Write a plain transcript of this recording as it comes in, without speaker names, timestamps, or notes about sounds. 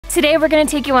Today we're gonna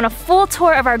take you on a full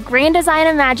tour of our Grand Design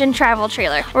Imagine travel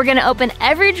trailer. We're gonna open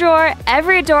every drawer,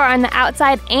 every door on the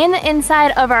outside and the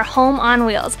inside of our home on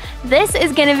wheels. This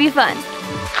is gonna be fun.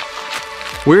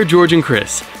 We're George and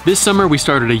Chris. This summer we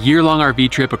started a year-long RV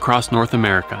trip across North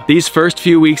America. These first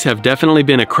few weeks have definitely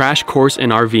been a crash course in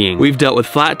RVing. We've dealt with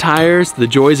flat tires, the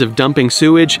joys of dumping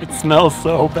sewage. It smells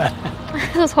so bad.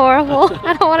 This is horrible.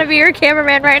 I don't want to be your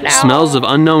cameraman right now. Smells of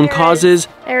unknown causes.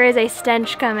 There is a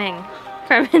stench coming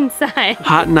from inside.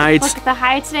 Hot nights. Look, the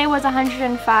high today was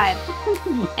 105.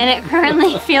 And it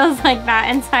currently feels like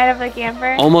that inside of the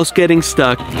camper. Almost getting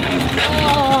stuck.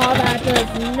 Oh, that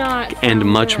does not. And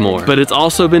much more. But it's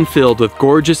also been filled with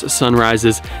gorgeous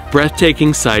sunrises,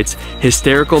 breathtaking sights,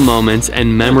 hysterical moments,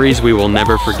 and memories we will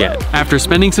never forget. After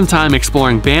spending some time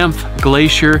exploring Banff,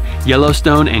 Glacier,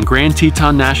 Yellowstone, and Grand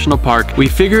Teton National Park, we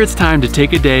figure it's time to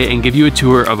take a day and give you a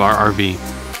tour of our RV.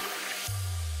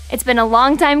 It's been a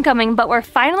long time coming, but we're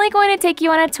finally going to take you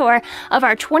on a tour of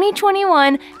our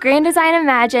 2021 Grand Design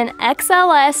Imagine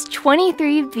XLS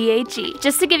 23 VHE.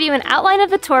 Just to give you an outline of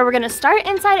the tour, we're gonna start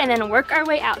inside and then work our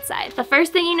way outside. The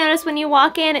first thing you notice when you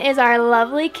walk in is our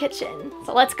lovely kitchen.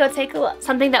 So let's go take a look.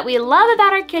 Something that we love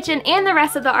about our kitchen and the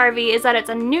rest of the RV is that it's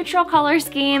a neutral color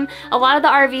scheme. A lot of the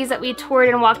RVs that we toured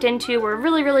and walked into were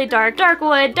really, really dark. Dark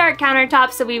wood, dark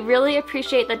countertops, so we really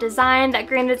appreciate the design that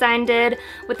Grand Design did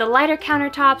with the lighter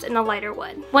countertops and the lighter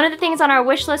wood. One of the things on our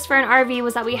wish list for an RV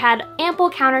was that we had ample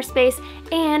counter space,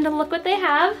 and look what they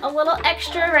have, a little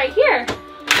extra right here.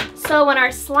 So when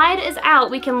our slide is out,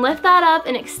 we can lift that up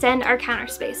and extend our counter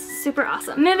space. Super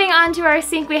awesome. Moving on to our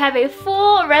sink, we have a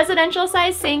full residential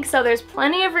size sink, so there's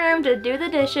plenty of room to do the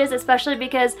dishes, especially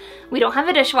because we don't have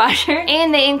a dishwasher.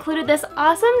 And they included this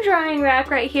awesome drying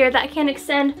rack right here that can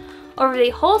extend over the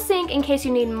whole sink in case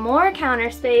you need more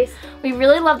counter space. We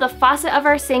really love the faucet of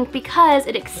our sink because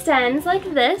it extends like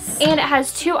this, and it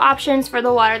has two options for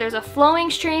the water. There's a flowing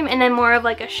stream and then more of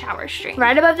like a shower stream.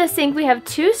 Right above the sink we have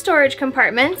two storage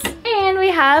compartments, and we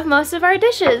have most of our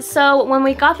dishes. So when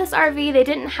we got this RV, they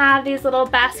didn't have these little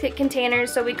basket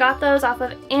containers, so we got those off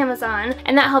of Amazon,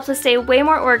 and that helps us stay way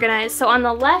more organized. So on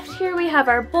the left here we have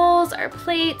our bowls, our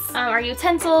plates, our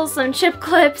utensils, some chip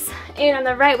clips, and on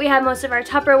the right we have most of our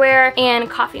Tupperware and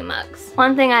coffee mugs.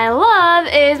 One thing I love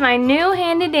is my new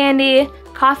handy dandy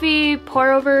coffee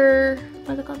pour over,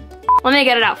 what's it called? Let me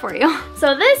get it out for you.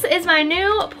 So this is my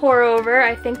new pour over,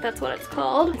 I think that's what it's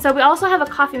called. So we also have a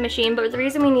coffee machine, but the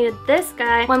reason we needed this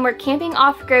guy, when we're camping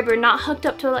off grid, we're not hooked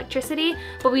up to electricity,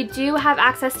 but we do have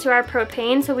access to our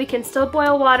propane, so we can still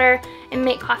boil water and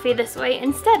make coffee this way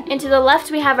instead. And to the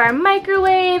left we have our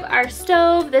microwave, our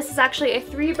stove. This is actually a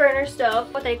 3-burner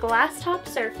stove with a glass top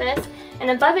surface,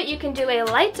 and above it you can do a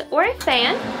light or a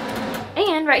fan.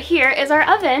 And right here is our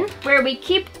oven where we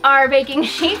keep our baking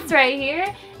sheets right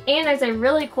here. And there's a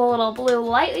really cool little blue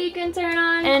light that you can turn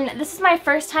on. And this is my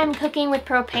first time cooking with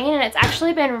propane, and it's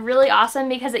actually been really awesome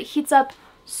because it heats up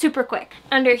super quick.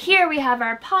 Under here we have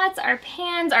our pots, our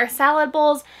pans, our salad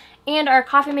bowls, and our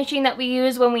coffee machine that we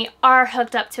use when we are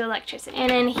hooked up to electricity.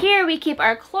 And in here we keep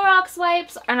our Clorox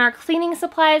wipes and our cleaning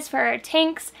supplies for our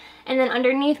tanks. And then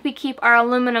underneath we keep our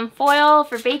aluminum foil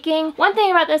for baking. One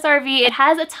thing about this RV, it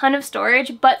has a ton of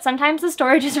storage, but sometimes the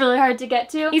storage is really hard to get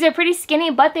to. These are pretty skinny,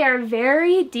 but they are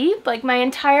very deep. Like my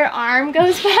entire arm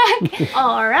goes back.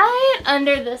 All right,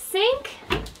 under the sink.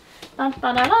 Dun,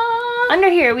 dun, dun, dun. Under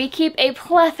here we keep a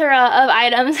plethora of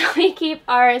items. We keep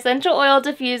our essential oil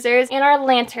diffusers and our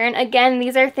lantern. Again,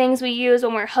 these are things we use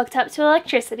when we're hooked up to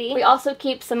electricity. We also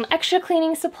keep some extra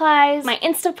cleaning supplies, my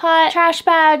Instapot, trash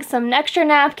bags, some extra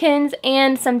napkins,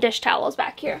 and some dish towels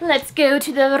back here. Let's go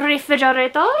to the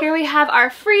refrigerator. Here we have our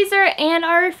freezer and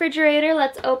our refrigerator.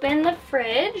 Let's open the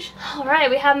fridge. All right,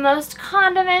 we have most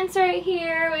condiments right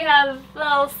here. We have a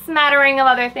little smattering of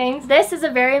other things. This is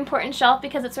a very important shelf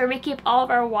because it's where we keep all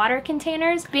of our water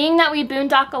containers. Being that we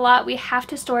boondock a lot, we have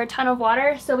to store a ton of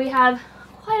water, so we have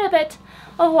quite a bit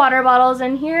of water bottles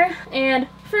in here, and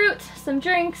fruit, some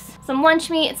drinks, some lunch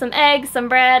meat, some eggs, some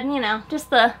bread, you know, just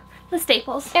the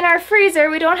staples. In our freezer,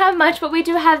 we don't have much, but we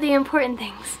do have the important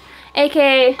things,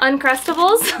 aka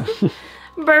Uncrustables,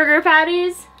 burger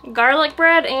patties, garlic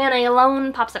bread, and a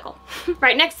lone popsicle.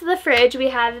 Right next to the fridge we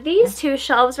have these two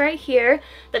shelves right here.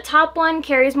 The top one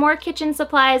carries more kitchen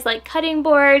supplies like cutting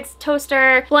boards,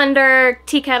 toaster, blender,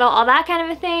 tea kettle, all that kind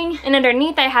of a thing. And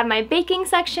underneath I have my baking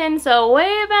section, so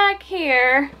way back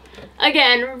here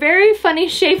Again, very funny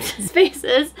shaped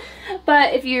spaces.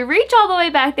 But if you reach all the way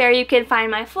back there, you can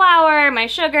find my flour, my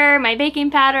sugar, my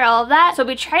baking powder, all of that. So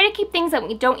we try to keep things that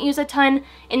we don't use a ton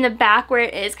in the back where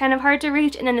it is kind of hard to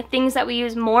reach, and then the things that we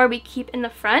use more we keep in the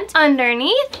front.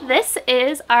 Underneath, this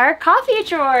is our coffee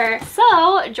drawer.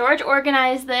 So George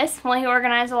organized this. Well, he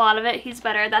organized a lot of it. He's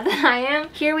better at that than I am.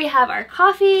 Here we have our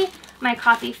coffee, my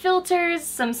coffee filters,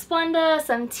 some Splenda,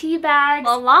 some tea bags.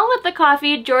 Along with the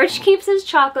coffee, George keeps his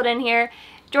chocolate in here.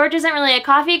 George isn't really a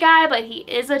coffee guy, but he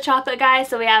is a chocolate guy,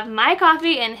 so we have my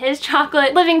coffee and his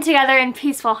chocolate living together in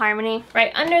peaceful harmony.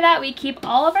 Right under that, we keep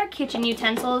all of our kitchen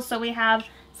utensils, so we have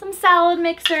some salad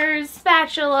mixers,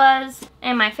 spatulas,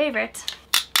 and my favorite,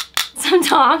 some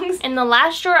tongs. In the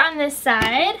last drawer on this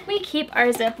side, we keep our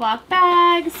Ziploc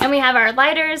bags, and we have our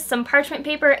lighters, some parchment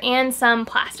paper, and some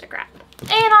plastic wrap.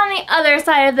 And on the other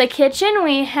side of the kitchen,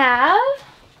 we have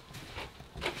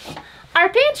our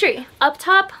pantry. Up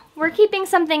top, we're keeping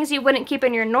some things you wouldn't keep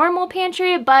in your normal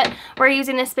pantry, but we're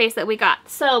using the space that we got.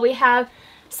 So we have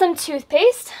some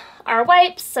toothpaste, our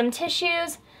wipes, some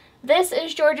tissues. This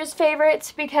is George's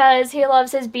favorite because he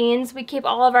loves his beans. We keep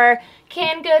all of our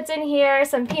canned goods in here,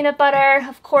 some peanut butter,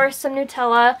 of course some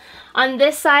Nutella. On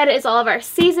this side is all of our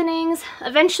seasonings.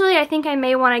 Eventually I think I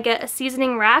may want to get a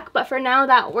seasoning rack, but for now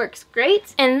that works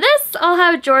great. And this I'll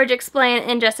have George explain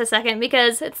in just a second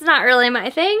because it's not really my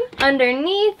thing.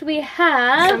 Underneath we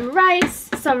have some rice,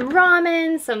 some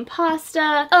ramen, some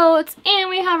pasta, oats, and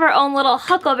we have our own little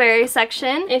huckleberry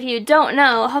section. If you don't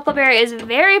know, huckleberry is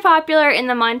very popular in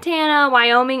the Montana,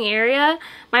 Wyoming area.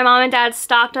 My mom and dad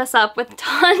stocked us up with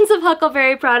tons of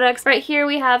huckleberry products. Right here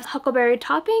we have huckleberry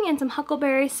topping and some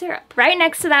huckleberry syrup. Right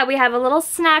next to that we have a little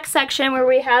snack section where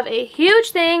we have a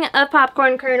huge thing of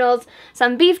popcorn kernels,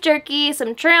 some beef jerky,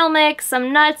 some trail mix,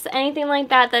 some nuts, anything like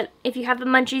that that if you have the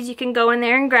munchies you can go in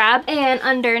there and grab. And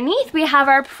underneath we have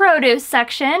our produce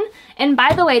section. And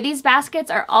by the way, these baskets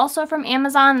are also from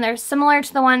Amazon. They're similar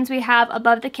to the ones we have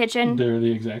above the kitchen. They're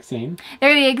the exact same.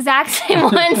 They're the exact same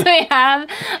ones we have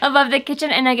above the kitchen.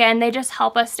 And again, they just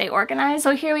help us stay organized.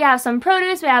 So here we have some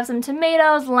produce. We have some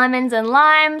tomatoes, lemons, and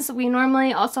limes. We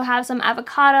normally also have some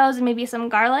avocados and maybe some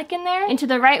garlic in there. And to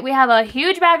the right, we have a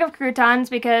huge bag of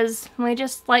croutons because we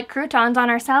just like croutons on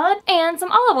our salad, and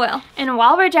some olive oil. And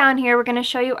while we're down here, we're gonna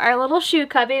show you our little shoe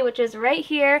cubby, which is right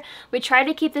here. We try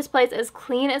to keep this place as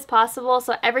clean as possible.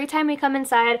 So every time we come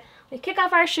inside, we kick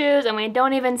off our shoes and we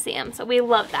don't even see them. So we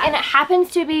love that. And it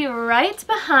happens to be right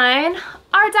behind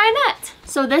our dinette.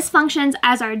 So this functions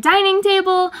as our dining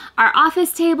table, our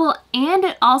office table, and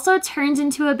it also turns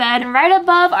into a bed. And right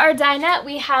above our dinette,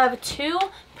 we have two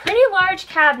pretty large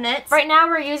cabinets. Right now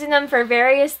we're using them for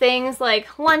various things like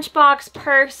lunchbox,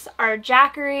 purse, our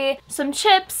jackery, some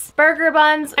chips, burger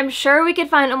buns. I'm sure we could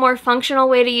find a more functional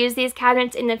way to use these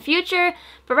cabinets in the future,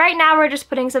 but right now we're just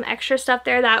putting some extra stuff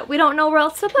there that we don't know where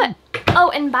else to put. Oh,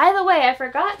 and by the way, I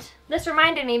forgot. This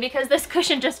reminded me because this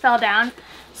cushion just fell down.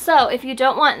 So if you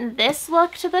don't want this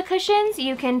look to the cushions,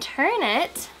 you can turn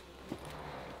it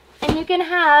and you can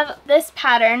have this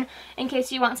pattern in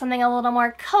case you want something a little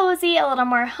more cozy, a little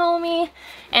more homey.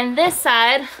 And this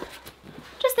side,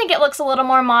 just think it looks a little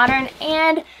more modern,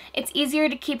 and it's easier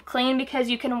to keep clean because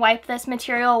you can wipe this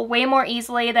material way more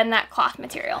easily than that cloth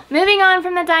material. Moving on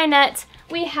from the dinette,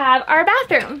 we have our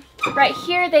bathroom. Right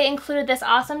here, they included this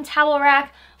awesome towel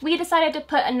rack. We decided to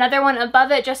put another one above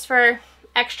it just for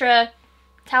extra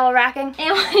towel racking.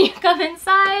 And when you come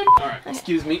inside... Alright,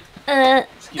 excuse me.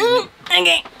 Excuse me.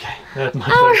 Okay. That's my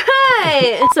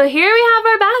Alright, so here we have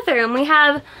our bathroom. We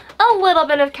have a little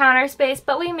bit of counter space,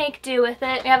 but we make do with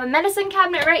it. We have a medicine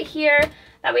cabinet right here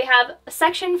that we have a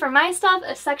section for my stuff,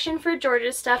 a section for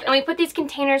George's stuff, and we put these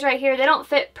containers right here. They don't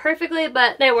fit perfectly,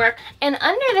 but they work. And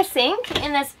under the sink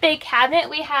in this big cabinet,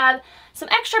 we have some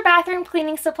extra bathroom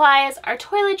cleaning supplies, our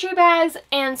toiletry bags,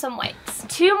 and some wipes.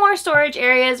 Two more storage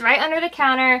areas right under the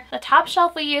counter. The top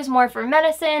shelf we use more for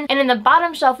medicine, and in the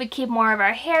bottom shelf we keep more of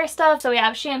our hair stuff. So we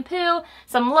have shampoo,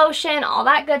 some lotion, all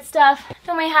that good stuff.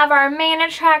 Then we have our main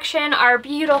attraction, our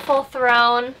beautiful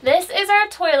throne. This is our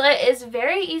toilet. It's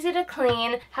very easy to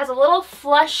clean. Has a little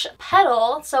flush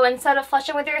pedal, so instead of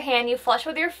flushing with your hand, you flush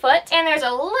with your foot. And there's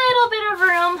a little bit of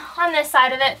room on this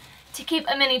side of it to keep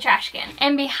a mini trash can.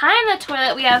 And behind the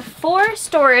toilet we have 4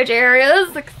 storage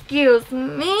areas. Excuse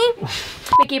me.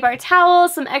 We keep our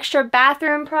towels, some extra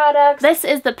bathroom products. This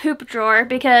is the poop drawer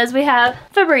because we have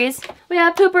Febreze, we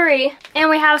have Poopery, and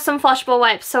we have some flushable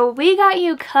wipes. So we got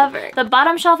you covered. The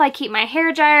bottom shelf I keep my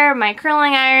hair dryer, my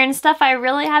curling iron, stuff I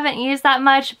really haven't used that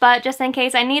much, but just in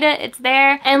case I need it, it's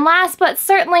there. And last but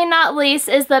certainly not least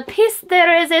is the piece de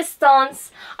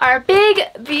resistance, our big,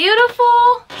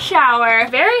 beautiful shower.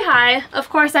 Very high. high. Of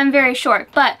course, I'm very short,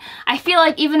 but I feel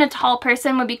like even a tall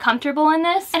person would be comfortable in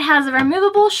this. It has a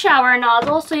removable shower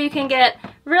nozzle, so you can get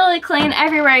really clean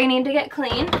everywhere you need to get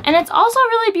clean. And it's also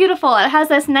really beautiful. It has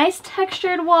this nice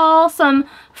textured wall, some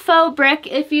faux brick,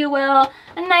 if you will,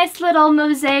 a nice little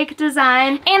mosaic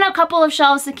design, and a couple of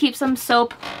shelves to keep some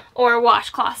soap or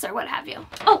washcloths or what have you.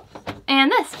 Oh,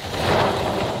 and this.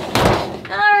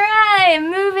 Alright,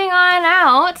 moving on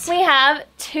out, we have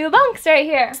 2 bunks right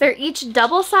here. They're each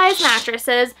double-sized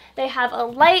mattresses. They have a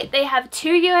light, they have 2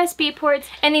 USB ports,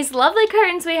 and these lovely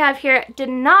curtains we have here did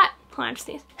not, hold on, just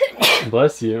sneeze.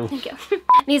 Bless you. Thank you.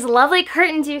 These lovely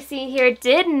curtains you see here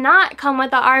did not come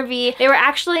with the RV. They were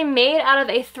actually made out of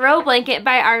a throw blanket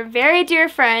by our very dear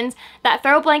friends. That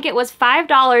throw blanket was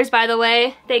 $5, by the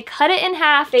way. They cut it in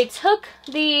half. They took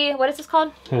the, what is this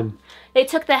called? Hem. They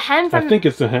took the hem from... I think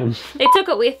it's the hem. They took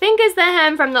what we think is the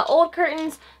hem from the old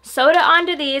curtains, sewed it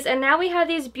onto these, and now we have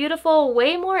these beautiful,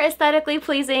 way more aesthetically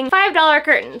pleasing $5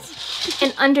 curtains.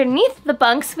 And underneath the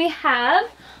bunks we have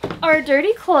our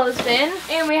dirty clothes bin,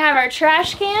 and we have our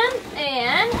trash can,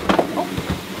 and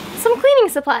some cleaning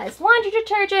supplies. Laundry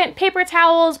detergent, paper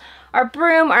towels, our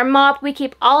broom, our mop. We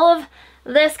keep all of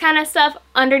this kind of stuff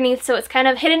underneath, so it's kind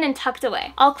of hidden and tucked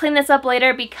away. I'll clean this up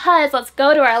later because let's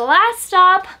go to our last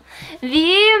stop,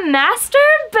 the master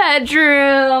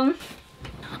bedroom.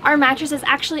 Our mattress is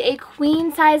actually a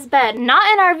queen size bed, not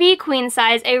an RV queen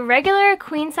size, a regular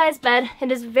queen size bed.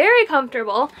 It is very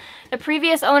comfortable. The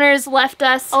previous owners left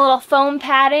us a little foam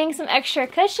padding, some extra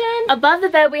cushion. Above the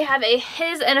bed we have a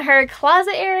his and her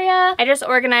closet area. I just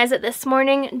organized it this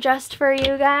morning just for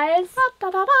you guys. Da, da,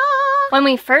 da, da. When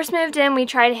we first moved in, we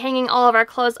tried hanging all of our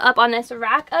clothes up on this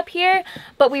rack up here,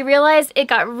 but we realized it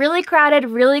got really crowded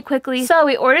really quickly. So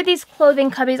we ordered these clothing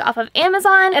cubbies off of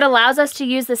Amazon. It allows us to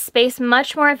use the space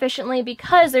much more efficiently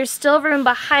because there's still room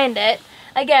behind it.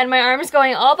 Again, my arm is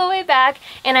going all the way back,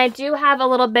 and I do have a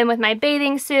little bin with my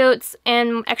bathing suits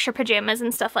and extra pajamas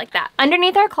and stuff like that.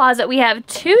 Underneath our closet, we have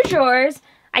 2 drawers.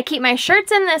 I keep my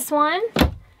shirts in this one,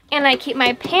 and I keep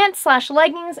my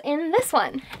pants/leggings in this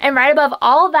one. And right above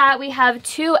all of that, we have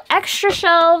 2 extra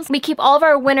shelves. We keep all of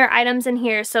our winter items in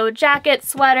here, so jackets,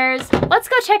 sweaters. Let's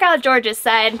go check out George's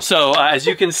side. So as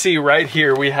you can see right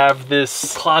here, we have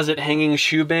this closet hanging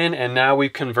shoe bin, and now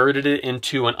we've converted it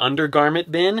into an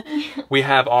undergarment bin. We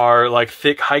have our like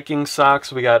thick hiking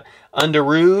socks. We got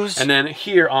underoos. And then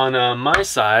here on my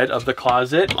side of the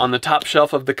closet, on the top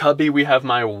shelf of the cubby, we have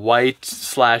my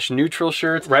white/neutral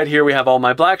shirts. Right here we have all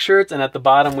my black shirts, and at the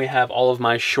bottom we have all of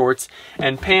my shorts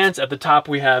and pants. At the top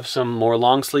we have some more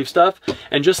long sleeve stuff.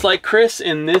 And just like Chris,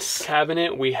 in this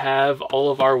cabinet we have all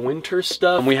of our winter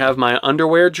stuff. And we have my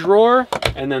underwear drawer,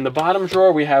 and then the bottom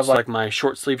drawer we have like my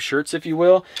short sleeve shirts, if you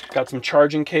will. Got some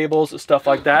charging cables, stuff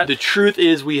like that. The truth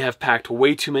is we have packed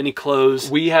way too many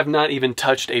clothes. We have not even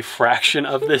touched a fraction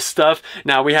of this stuff.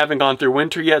 Now, we haven't gone through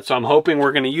winter yet, so I'm hoping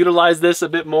we're going to utilize this a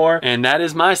bit more. And that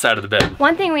is my side of the bed.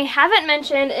 One thing we haven't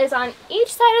mentioned is on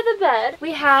each side of the bed,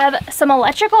 we have some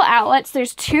electrical outlets.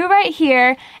 There's 2 right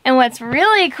here. And what's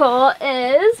really cool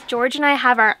is George and I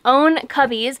have our own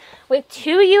cubbies with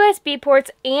 2 USB ports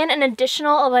and an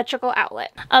additional electrical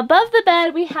outlet. Above the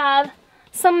bed, we have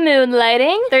some mood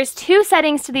lighting. There's 2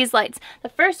 settings to these lights. The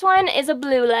first one is a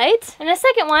blue light, and the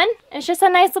second one is just a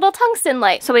nice little tungsten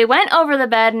light. So we went over the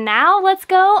bed, now let's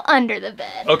go under the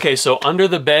bed. Okay, so under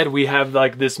the bed we have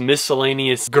like this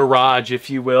miscellaneous garage, if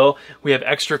you will. We have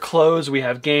extra clothes, we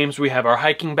have games, we have our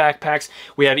hiking backpacks,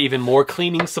 we have even more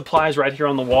cleaning supplies right here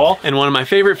on the wall. And one of my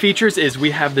favorite features is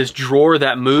we have this drawer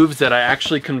that moves that I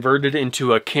actually converted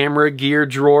into a camera gear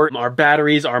drawer. Our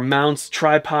batteries, our mounts,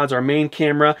 tripods, our main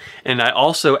camera, and I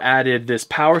also added this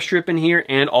power strip in here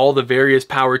and all the various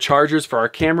power chargers for our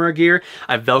camera gear.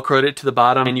 I velcroed it to the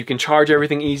bottom, and you can charge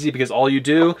everything easy because all you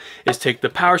do is take the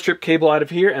power strip cable out of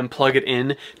here and plug it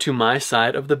in to my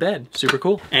side of the bed. Super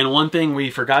cool. And one thing we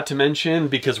forgot to mention,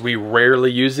 because we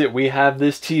rarely use it, we have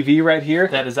this TV right here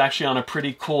that is actually on a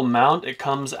pretty cool mount. It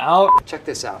comes out. Check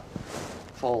this out.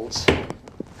 Folds.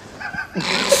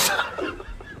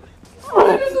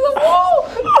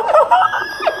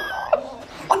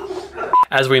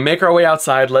 As we make our way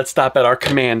outside, let's stop at our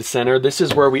command center. This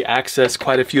is where we access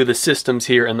quite a few of the systems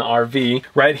here in the RV.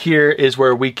 Right here is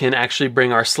where we can actually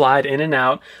bring our slide in and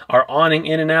out, our awning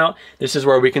in and out. This is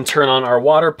where we can turn on our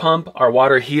water pump, our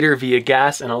water heater via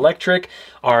gas and electric,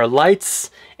 our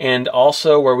lights, and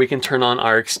also where we can turn on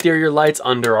our exterior lights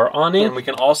under our awning. And we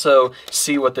can also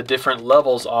see what the different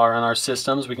levels are on our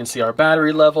systems. We can see our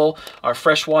battery level, our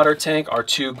freshwater tank, our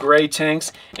 2 gray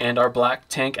tanks, and our black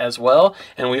tank as well.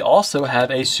 And we also have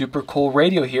a super cool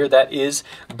radio here that is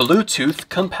Bluetooth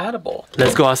compatible.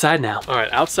 Let's go outside now. All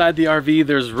right, outside the RV,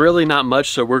 there's really not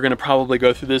much, so we're gonna probably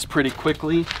go through this pretty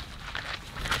quickly.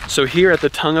 So here at the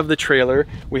tongue of the trailer,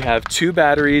 we have 2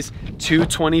 batteries, 2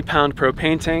 20-pound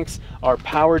propane tanks, our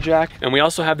power jack, and we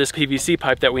also have this PVC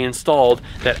pipe that we installed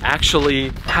that actually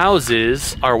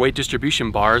houses our weight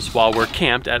distribution bars while we're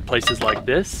camped at places like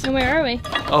this. And where are we?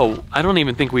 Oh, I don't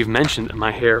even think we've mentioned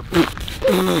my hair.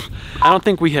 I don't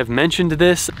think we have mentioned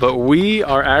this, but we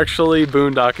are actually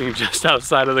boondocking just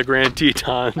outside of the Grand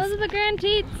Tetons. Those are the Grand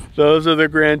Teats. Those are the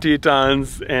Grand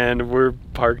Tetons, and we're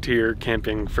parked here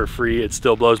camping for free. It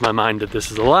still blows my mind that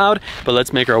this is allowed, but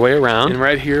let's make our way around. And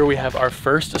right here we have our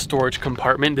first storage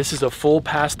compartment. This is a full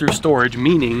pass-through storage,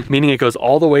 meaning it goes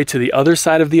all the way to the other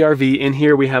side of the RV. In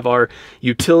here we have our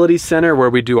utility center where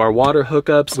we do our water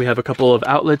hookups. We have a couple of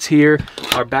outlets here,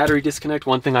 our battery disconnect.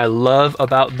 One thing I love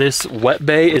about this wet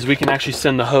bay is we can actually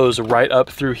send the hose right up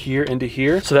through here into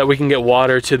here so that we can get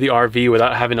water to the RV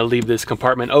without having to leave this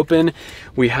compartment open.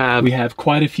 We have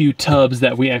quite a few tubs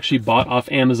that we actually bought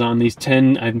off Amazon. These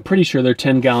 10, I'm pretty sure they're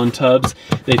 10-gallon tubs.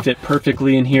 They fit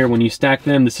perfectly in here when you stack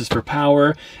them. This is for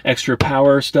power, extra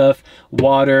power stuff,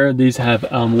 water. These have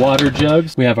water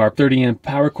jugs. We have our 30-amp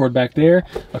power cord back there,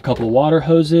 a couple water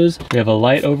hoses. We have a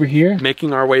light over here.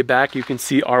 Making our way back, you can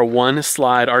see our one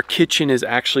slide. Our kitchen is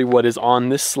actually what is on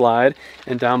this slide,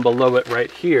 and down below it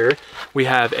right here, we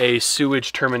have a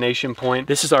sewage termination point.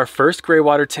 This is our first gray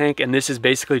water tank, and this is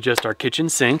basically just our kitchen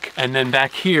sink. And then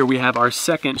back here, we have our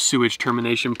second sewage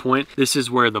termination point. This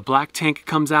is where the black tank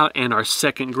comes out, and our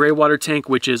second gray water tank,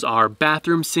 which is our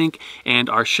bathroom sink and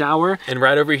our shower. And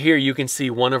right over here, you can see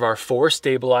one of our 4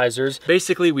 stabilizers.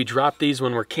 Basically, we drop these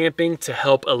when we're camping to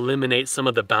help eliminate some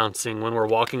of the bouncing when we're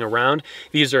walking around.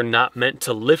 These are not meant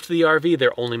to lift the RV,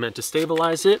 they're only meant to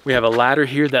stabilize it. We have a ladder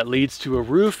here that leads to a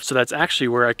roof, so that's actually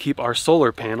where I keep our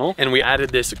solar panel. And we added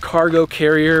this cargo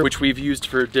carrier, which we've used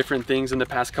for different things in the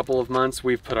past couple of months.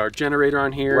 We've put our generator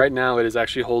on here. Right now, it is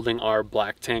actually holding our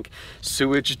black tank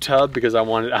sewage tub because I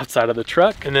want it outside of the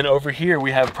truck. And then over here,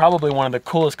 we have probably one of the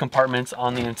coolest compartments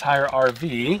on the entire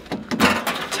RV.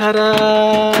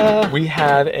 Ta-da! We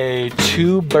have a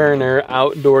 2-burner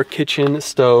outdoor kitchen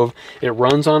stove. It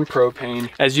runs on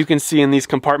propane. As you can see in these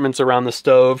compartments around the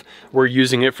stove, we're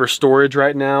using it for storage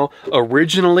right now.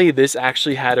 Originally, this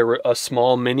actually had a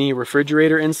small mini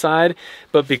refrigerator inside,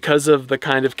 but because of the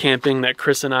kind of camping that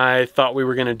Chris and I thought we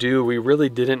were gonna do, we really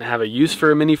didn't have a use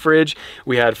for a mini fridge.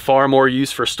 We had far more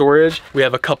use for storage. We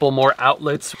have a couple more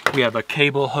outlets. We have a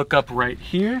cable hookup right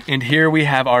here. And here we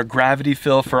have our gravity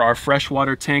fill for our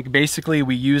freshwater tank. Basically,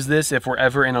 we use this if we're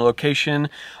ever in a location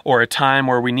or a time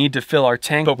where we need to fill our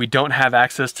tank, but we don't have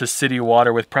access to city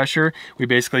water with pressure. We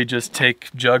basically just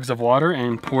take jugs of water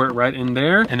and pour it right in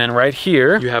there. And then right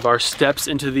here, you have our steps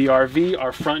into the RV,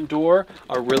 our front door,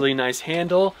 our really nice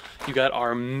handle. You got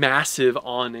our massive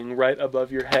awning right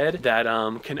above your head that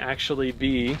can actually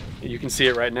be, you can see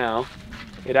it right now,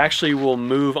 it actually will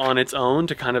move on its own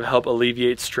to kind of help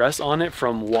alleviate stress on it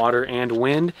from water and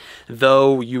wind,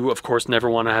 though you of course never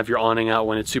want to have your awning out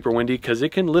when it's super windy because it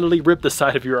can literally rip the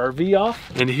side of your RV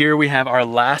off. And here we have our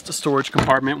last storage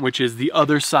compartment, which is the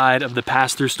other side of the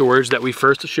pass-through storage that we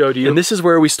first showed you. And this is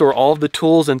where we store all of the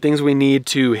tools and things we need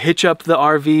to hitch up the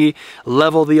RV,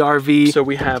 level the RV. So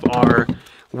we have our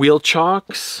wheel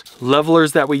chocks,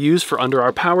 levelers that we use for under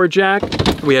our power jack.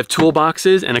 We have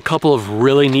toolboxes and a couple of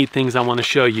really neat things I want to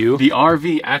show you. The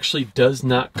RV actually does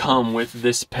not come with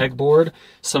this pegboard.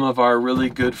 Some of our really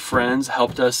good friends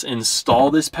helped us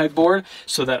install this pegboard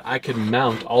so that I could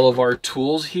mount all of our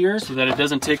tools here so that it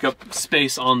doesn't take up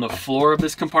space on the floor of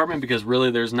this compartment because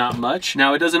really there's not much.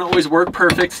 Now it doesn't always work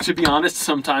perfect, to be honest.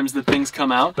 Sometimes the things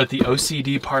come out, but the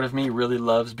OCD part of me really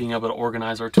loves being able to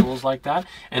organize our tools like that.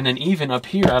 And then even up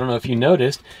here, I don't know if you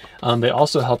noticed, they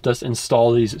also helped us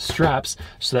install these straps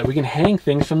so that we can hang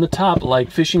things from the top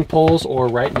like fishing poles or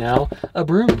right now a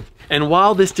broom. And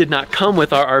while this did not come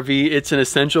with our RV, it's an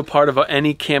essential part of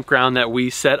any campground that we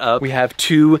set up. We have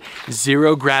 2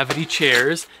 zero-gravity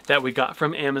chairs that we got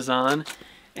from Amazon.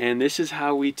 And this is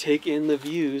how we take in the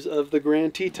views of the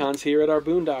Grand Tetons here at our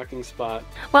boondocking spot.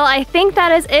 Well, I think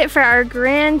that is it for our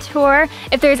grand tour.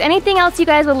 If there's anything else you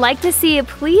guys would like to see,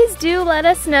 please do let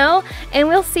us know, and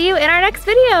we'll see you in our next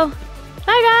video.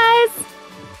 Bye, guys.